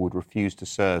people would refuse to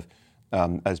serve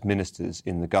as ministers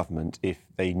in the government if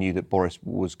they knew that Boris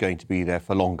was going to be there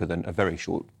for longer than a very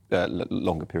short,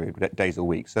 longer period, days or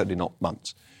weeks, certainly not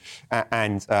months.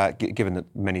 And given that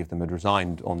many of them had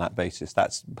resigned on that basis,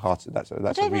 that's a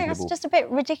reasonable... That's just a bit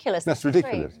ridiculous. That's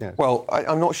ridiculous, yes. Well,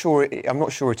 I'm not sure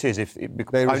it is.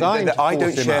 They resigned I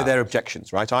don't share their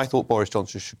objections, right? I thought Boris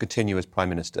Johnson should continue as Prime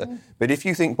Minister. But if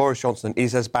you think Boris Johnson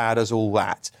is as bad as all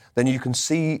that, then you can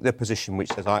see the position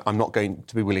which says, I'm not going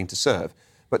to be willing to serve.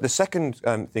 But the second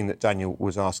thing that Daniel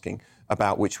was asking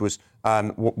about, which was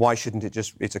why shouldn't it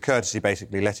just... It's a courtesy,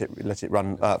 basically, let it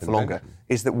run for longer,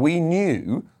 is that we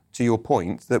knew, to your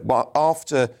point, that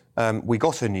after we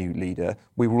got a new leader,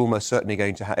 we were almost certainly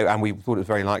going to have... And we thought it was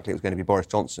very likely it was going to be Boris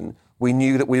Johnson. We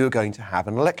knew that we were going to have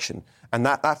an election. And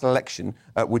that election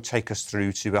would take us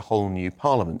through to a whole new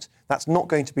parliament. That's not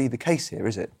going to be the case here,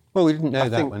 is it? Well, we didn't know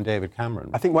that when David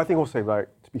Cameron... I think also, like,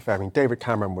 to be fair, I mean, David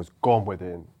Cameron was gone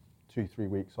within 2-3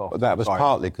 weeks after. That was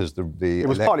partly because the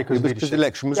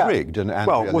election was rigged, and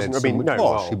Andrea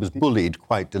Leadsom she was bullied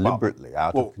quite deliberately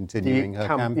out of continuing her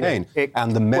campaign,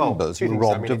 and the members were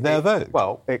robbed of their vote.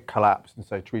 Well, it collapsed, and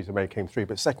so Theresa May came through.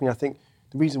 But secondly, I think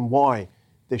the reason why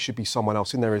there should be someone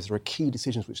else in there is there are key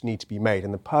decisions which need to be made,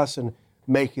 and the person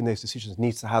making those decisions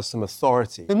needs to have some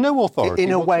authority. There's no authority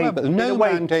in a way. No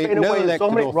mandate, no elected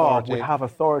Dominic Raab authority. would have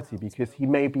authority because he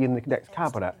may be in the next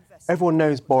cabinet. Everyone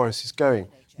knows Boris is going.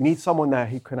 You need someone there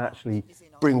who can actually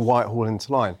bring Whitehall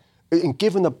into line. And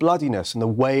given the bloodiness and the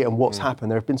way and what's happened,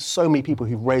 there have been so many people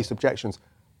who've raised objections.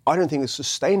 I don't think it's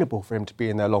sustainable for him to be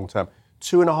in there long term.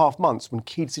 2.5 months when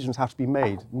key decisions have to be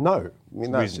made. No. I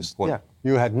mean, that's just... Yeah.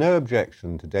 You had no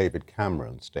objection to David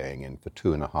Cameron staying in for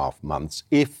 2.5 months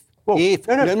if... Actually, we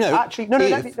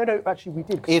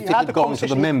did. If it had gone to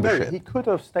the membership. No, he could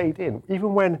have stayed in.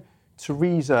 Even when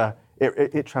Theresa...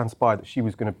 It transpired that she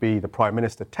was going to be the Prime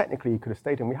Minister. Technically, he could have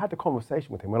stayed in. We had the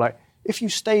conversation with him. We're like, if you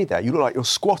stay there, you look like you're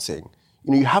squatting.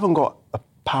 You know, you haven't got a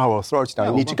power or authority now.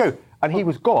 You need to go. And he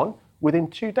was gone within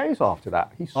 2 days after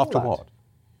that. He saw after that. What?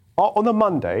 On the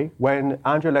Monday, when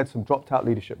Andrea Leadsom dropped out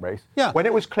leadership race, when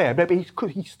it was clear, maybe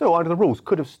he still, under the rules,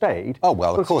 could have stayed. Oh,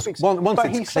 well, of course. Once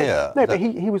it's clear... But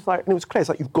he was like, and it was clear, it's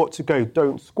like, you've got to go,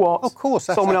 don't squat. Of course,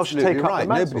 that's someone else should take right. up the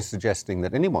mantle. Nobody's suggesting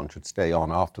that anyone should stay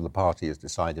on after the party has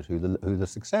decided who the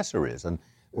successor is. And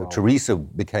Theresa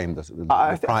became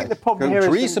the problem here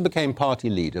Theresa became party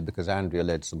leader because Andrea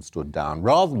Leadsom stood down,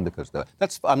 rather than because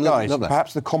perhaps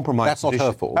the compromise. That's not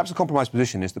her fault. Perhaps the compromise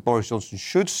position is that Boris Johnson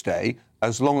should stay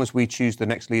as long as we choose the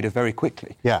next leader very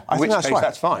quickly. Yeah, I think that's right.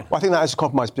 That's fine. Well, I think that is a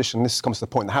compromise position. This comes to the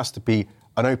point. There has to be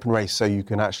an open race so you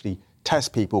can actually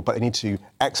test people, but they need to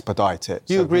expedite it.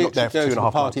 Do you agree it should go to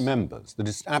the party members? That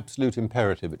it's absolute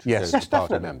imperative it should go to the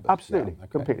party members? Absolutely,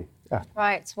 completely. Yeah.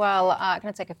 Right, well, I'm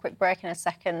going to take a quick break in a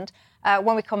second.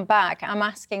 When we come back, I'm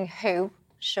asking who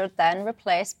should then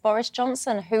replace Boris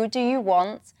Johnson. Who do you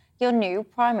want your new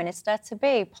Prime Minister to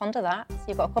be? Ponder that.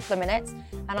 You've got a couple of minutes,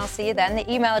 and I'll see you then.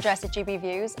 The email address is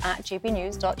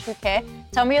gbviews@gbnews.uk.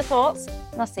 Tell me your thoughts,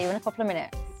 and I'll see you in a couple of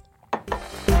minutes.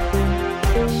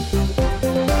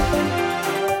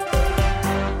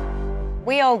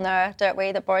 We all know, don't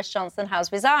we, that Boris Johnson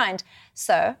has resigned.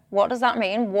 So what does that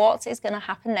mean? What is going to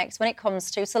happen next when it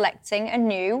comes to selecting a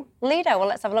new leader? Well,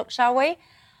 let's have a look, shall we?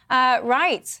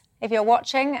 Right. If you're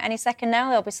watching any second now,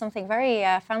 there'll be something very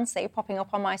fancy popping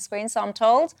up on my screen, so I'm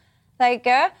told. There you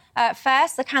go.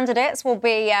 First, the candidates will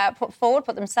be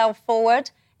put themselves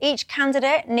forward. Each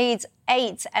candidate needs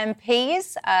 8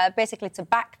 MPs, basically to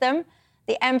back them.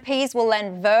 The MPs will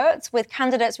then vote, with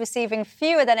candidates receiving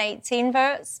fewer than 18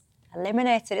 votes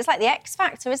eliminated. It's like the X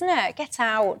Factor, isn't it? Get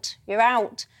out. You're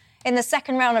out. In the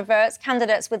second round of votes,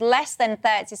 candidates with less than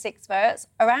 36 votes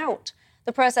are out. The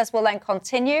The process will then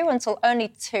continue until only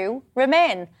 2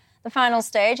 remain. The final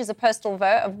stage is a postal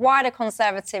vote of wider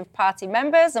Conservative Party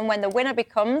members, and when the winner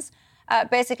becomes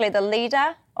basically the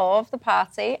leader of the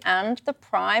party and the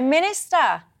Prime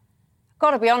Minister.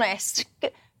 Got to be honest,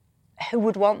 who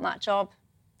would want that job?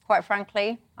 Quite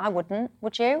frankly, I wouldn't.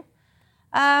 Would you?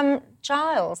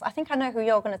 Giles, I think I know who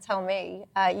you're going to tell me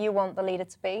you want the leader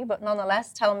to be, but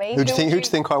nonetheless, tell me. Who do you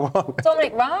think I want?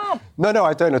 Dominic Raab. No,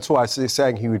 I don't at all. I was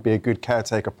saying he would be a good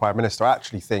caretaker Prime Minister. I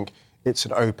actually think it's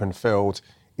an open field.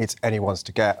 It's anyone's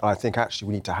to get. And I think actually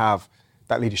we need to have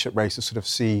that leadership race to sort of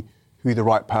see who the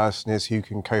right person is, who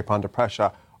can cope under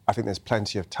pressure. I think there's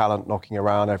plenty of talent knocking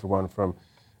around, everyone from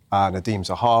Nadeem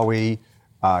Zahawi,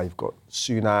 you've got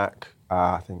Sunak,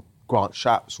 I think Grant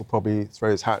Shapps will probably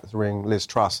throw his hat into the ring, Liz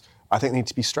Truss. I think they need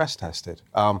to be stress tested.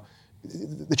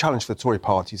 The challenge for the Tory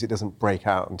party is it doesn't break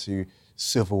out into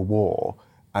civil war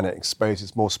and it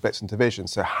exposes more splits and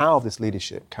divisions. So how this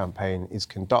leadership campaign is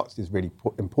conducted is really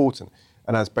important.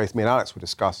 And as both me and Alex were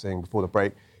discussing before the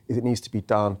break, is it needs to be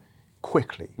done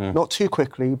quickly. Not too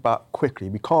quickly, but quickly.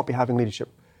 We can't be having leadership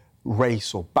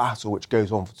race or battle which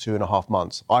goes on for 2.5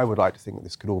 months. I would like to think that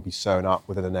this could all be sewn up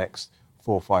within the next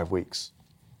 4 or 5 weeks.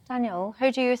 Daniel,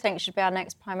 who do you think should be our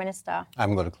next Prime Minister? I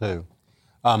haven't got a clue.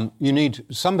 You need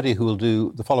somebody who will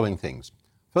do the following things.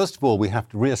 First of all, we have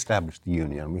to re-establish the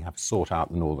Union. We have to sort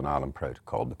out the Northern Ireland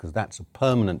Protocol because that's a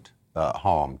permanent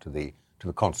harm to the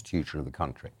constitution of the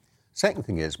country. Second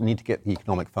thing is we need to get the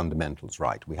economic fundamentals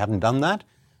right. We haven't done that.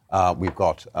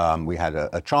 We had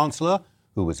a Chancellor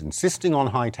who was insisting on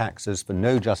high taxes for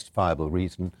no justifiable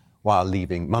reason while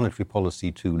leaving monetary policy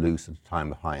too loose at a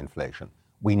time of high inflation.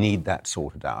 We need that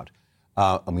sorted out.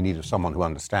 And we need someone who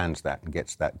understands that and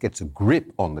gets a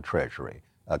grip on the Treasury,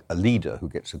 a leader who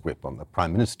gets a grip on the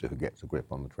Prime Minister who gets a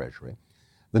grip on the Treasury.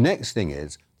 The next thing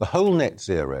is the whole net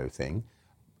zero thing.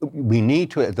 We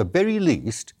need to, at the very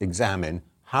least, examine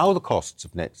how the costs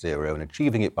of net zero and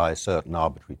achieving it by a certain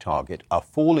arbitrary target are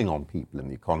falling on people in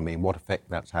the economy and what effect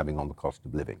that's having on the cost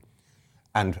of living.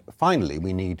 And finally,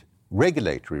 we need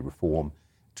regulatory reform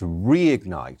to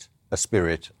reignite a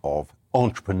spirit of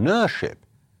entrepreneurship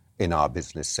in our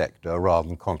business sector rather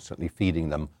than constantly feeding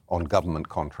them on government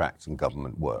contracts and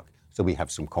government work. So we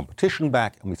have some competition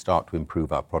back and we start to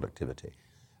improve our productivity.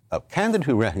 A candidate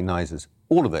who recognises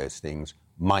all of those things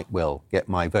might well get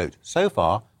my vote. So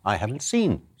far, I haven't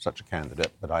seen such a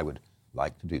candidate, but I would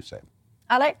like to do so.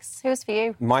 Alex, who's for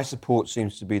you? My support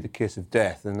seems to be the kiss of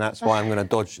death, and that's why I'm going to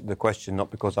dodge the question, not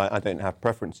because I don't have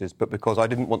preferences, but because I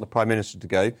didn't want the Prime Minister to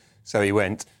go, so he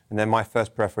went. And then my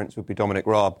first preference would be Dominic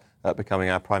Raab becoming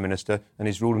our Prime Minister, and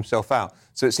he's ruled himself out.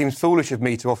 So it seems foolish of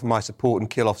me to offer my support and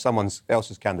kill off someone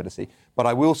else's candidacy. But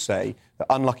I will say that,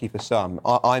 unlucky for some,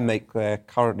 I make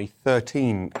currently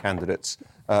 13 candidates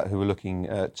who are looking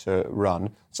to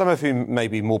run, some of whom may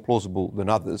be more plausible than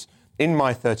others. In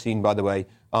my 13, by the way,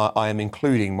 I am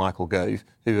including Michael Gove,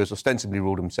 who has ostensibly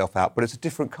ruled himself out, but it's a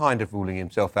different kind of ruling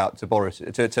himself out to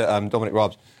Dominic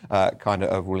Raab's kind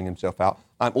of ruling himself out.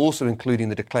 I'm also including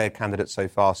the declared candidates so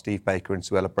far, Steve Baker and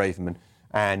Suella Braverman,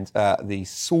 and the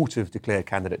sort of declared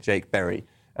candidate, Jake Berry.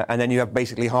 And then you have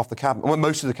basically half the cabinet, well,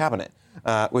 most of the cabinet,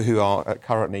 who are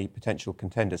currently potential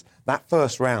contenders. That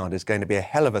first round is going to be a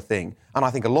hell of a thing, and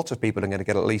I think a lot of people are going to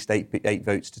get at least eight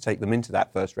votes to take them into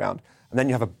that first round. And then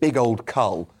you have a big old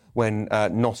cull when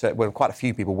quite a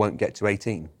few people won't get to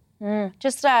 18.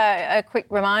 Just a quick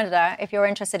reminder, if you're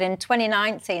interested in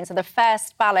 2019, so the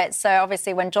first ballot, so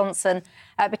obviously when Johnson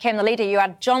became the leader, you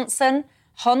had Johnson,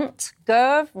 Hunt,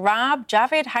 Gove, Raab,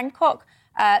 Javid, Hancock,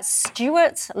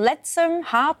 Stewart, Leadsom,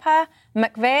 Harper,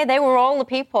 McVeigh. They were all the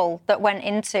people that went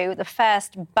into the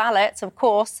first ballot. Of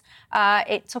course,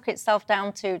 it took itself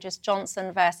down to just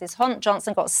Johnson versus Hunt.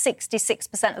 Johnson got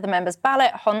 66% of the members'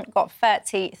 ballot. Hunt got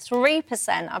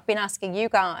 33%. I've been asking you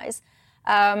guys,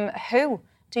 who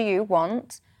do you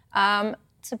want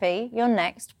to be your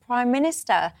next Prime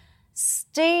Minister?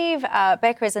 Steve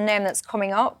Baker is a name that's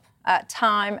coming up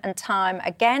time and time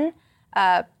again.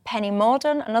 Penny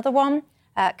Mordaunt, another one.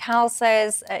 Carl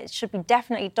says it should be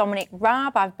definitely Dominic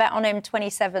Raab. I've bet on him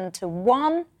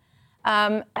 27-1.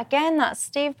 Again, that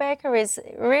Steve Baker is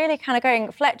really kind of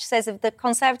going. Fletch says if the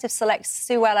Conservatives select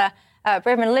Suella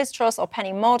Braverman, Liz Truss or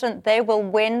Penny Mordaunt, they will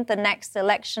win the next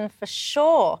election for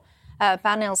sure.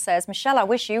 Banil says, Michelle, I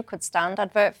wish you could stand.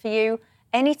 I'd vote for you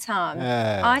anytime.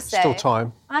 I say, still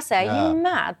time. I say, are you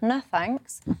mad? No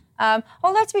thanks.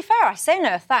 Although, to be fair, I say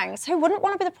no thanks. Who wouldn't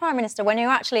want to be the Prime Minister when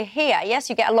you're actually here? Yes,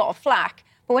 you get a lot of flack,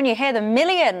 but when you hear the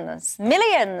millions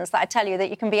that I tell you that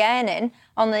you can be earning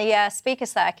on the speaker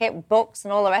circuit, books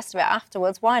and all the rest of it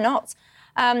afterwards, why not?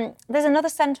 There's another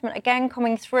sentiment again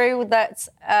coming through that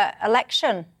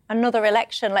another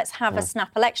election, let's have a snap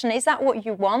election. Is that what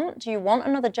you want? Do you want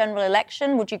another general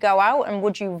election? Would you go out and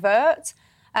would you vote?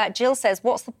 Jill says,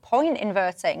 what's the point in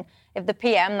voting if the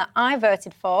PM that I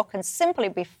voted for can simply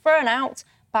be thrown out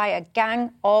by a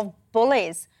gang of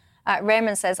bullies?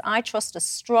 Raymond says, I trust a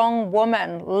strong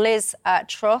woman. Liz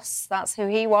trusts. That's who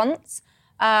he wants.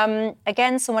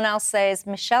 Again, someone else says,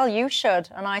 Michelle, you should.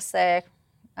 And I say,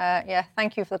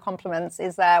 thank you for the compliments,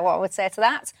 is what I would say to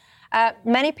that.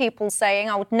 Many people saying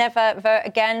I would never vote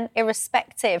again,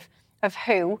 irrespective of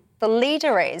who the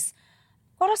leader is.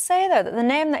 I've got to say, though, that the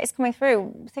name that is coming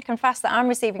through thick and fast that I'm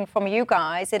receiving from you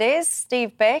guys, it is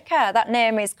Steve Baker. That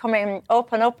name is coming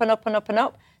up and up and up and up and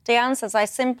up. Deanne says, I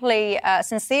simply,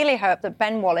 sincerely hope that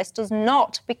Ben Wallace does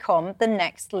not become the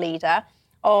next leader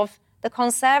of the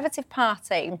Conservative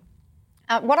Party.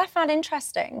 What I found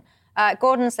interesting,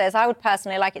 Gordon says, I would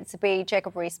personally like it to be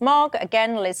Jacob Rees-Mogg.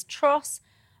 Again, Liz Truss.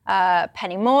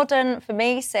 Penny Mordaunt, for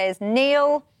me, says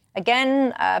Neil.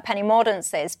 Again, Penny Mordaunt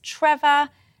says Trevor.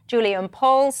 Julie and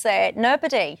Paul say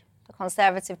nobody. The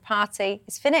Conservative Party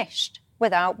is finished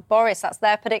without Boris. That's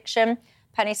their prediction.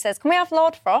 Penny says, can we have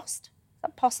Lord Frost? Is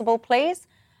that possible, please?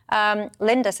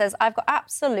 Linda says, I've got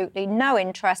absolutely no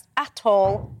interest at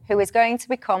all who is going to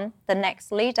become the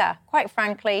next leader. Quite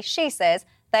frankly, she says,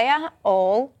 they are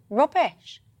all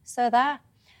rubbish. So there.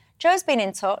 Joe's been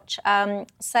in touch,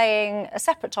 saying a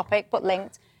separate topic but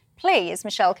linked. Please,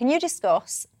 Michelle, can you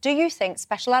discuss, do you think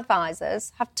special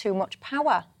advisors have too much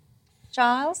power?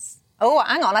 Giles? Oh,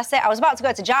 hang on, I was about to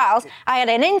go to Giles. I had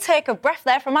an intake of breath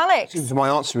there from Alex. So my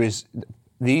answer is,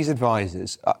 these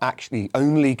advisors are actually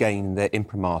only gain their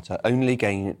imprimatur, only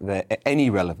gain their any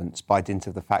relevance by dint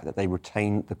of the fact that they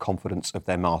retain the confidence of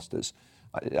their masters.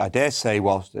 I dare say,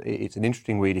 whilst it's an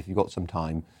interesting read if you've got some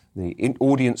time, the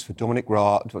audience for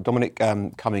Dominic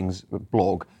Cummings'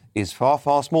 blog is far,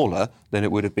 far smaller than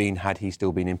it would have been had he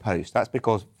still been in post. That's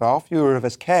because far fewer of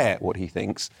us care what he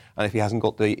thinks and if he hasn't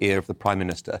got the ear of the Prime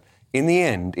Minister. In the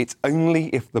end, it's only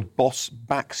if the boss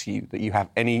backs you that you have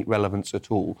any relevance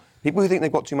at all. People who think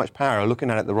they've got too much power are looking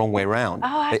at it the wrong way round.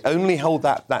 They only hold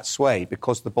that sway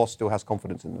because the boss still has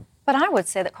confidence in them. But I would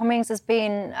say that Cummings has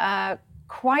been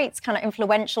quite kind of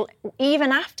influential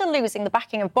even after losing the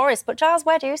backing of Boris. But Giles,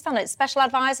 where do you stand? Is special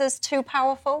advisors too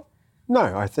powerful?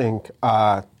 No, I think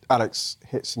Alex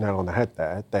hits the nail on the head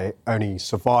there. They only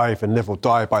survive and live or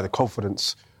die by the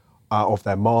confidence of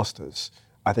their masters.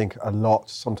 I think a lot,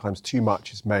 sometimes too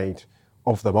much, is made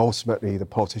of them. Ultimately, the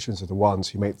politicians are the ones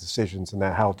who make the decisions and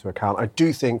they're held to account. I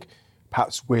do think,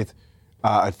 perhaps with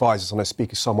advisors, and I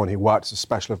speak as someone who worked as a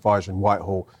special advisor in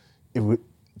Whitehall,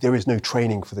 there is no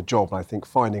training for the job. And I think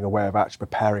finding a way of actually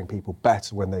preparing people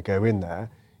better when they go in there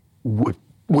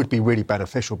would be really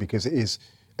beneficial, because it is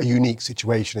a unique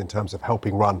situation in terms of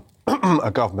helping run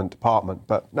a government department.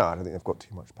 But no, I don't think they've got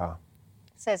too much power.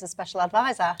 Says a special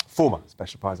advisor. Former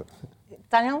special advisor.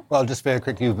 Daniel? Well, just very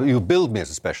quickly, you billed me as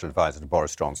a special advisor to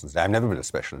Boris Johnson today. I've never been a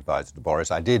special advisor to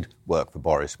Boris. I did work for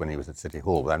Boris when he was at City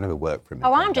Hall, but I've never worked for him.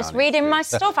 Oh, I'm just reading my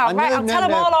stuff out. Right, I'll tell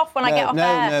them all off when I get off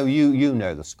air. No, you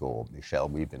know the score, Michelle.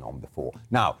 We've been on before.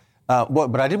 Now,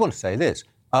 but I did want to say this.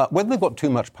 Whether they've got too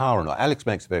much power or not, Alex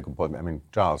makes a very good point. I mean,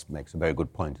 Giles makes a very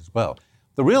good point as well.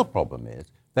 The real problem is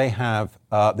they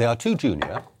are too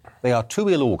junior, they are too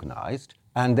ill-organised,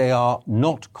 and they are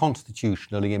not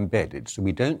constitutionally embedded, so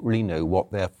we don't really know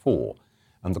what they're for.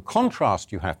 And the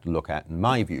contrast you have to look at, in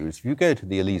my view, is if you go to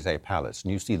the Élysée Palace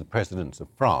and you see the presidents of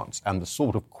France and the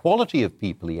sort of quality of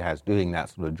people he has doing that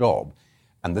sort of job,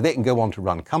 and that they can go on to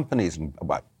run companies, and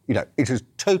we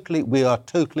are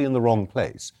totally in the wrong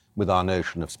place with our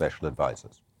notion of special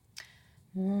advisors.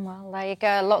 Well, there you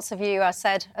go. Lots of you, I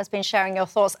said, has been sharing your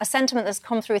thoughts. A sentiment that's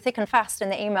come through thick and fast in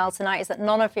the email tonight is that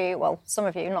none of you, well, some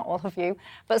of you, not all of you,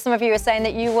 but some of you are saying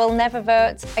that you will never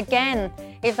vote again.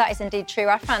 If that is indeed true,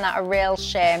 I find that a real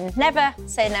shame. Never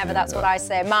say never, that's what I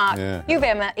say. Mark, you've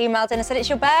emailed in and said it's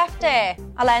your birthday.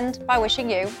 I'll end by wishing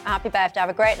you a happy birthday. Have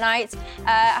a great night.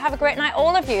 Have a great night,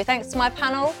 all of you. Thanks to my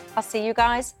panel. I'll see you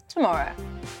guys tomorrow.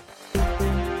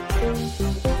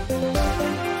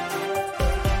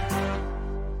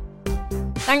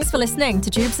 Thanks for listening to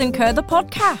Jubes and Kerr, the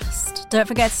podcast. Don't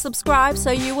forget to subscribe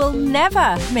so you will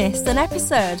never miss an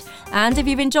episode. And if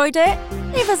you've enjoyed it,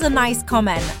 leave us a nice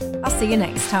comment. I'll see you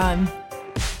next time.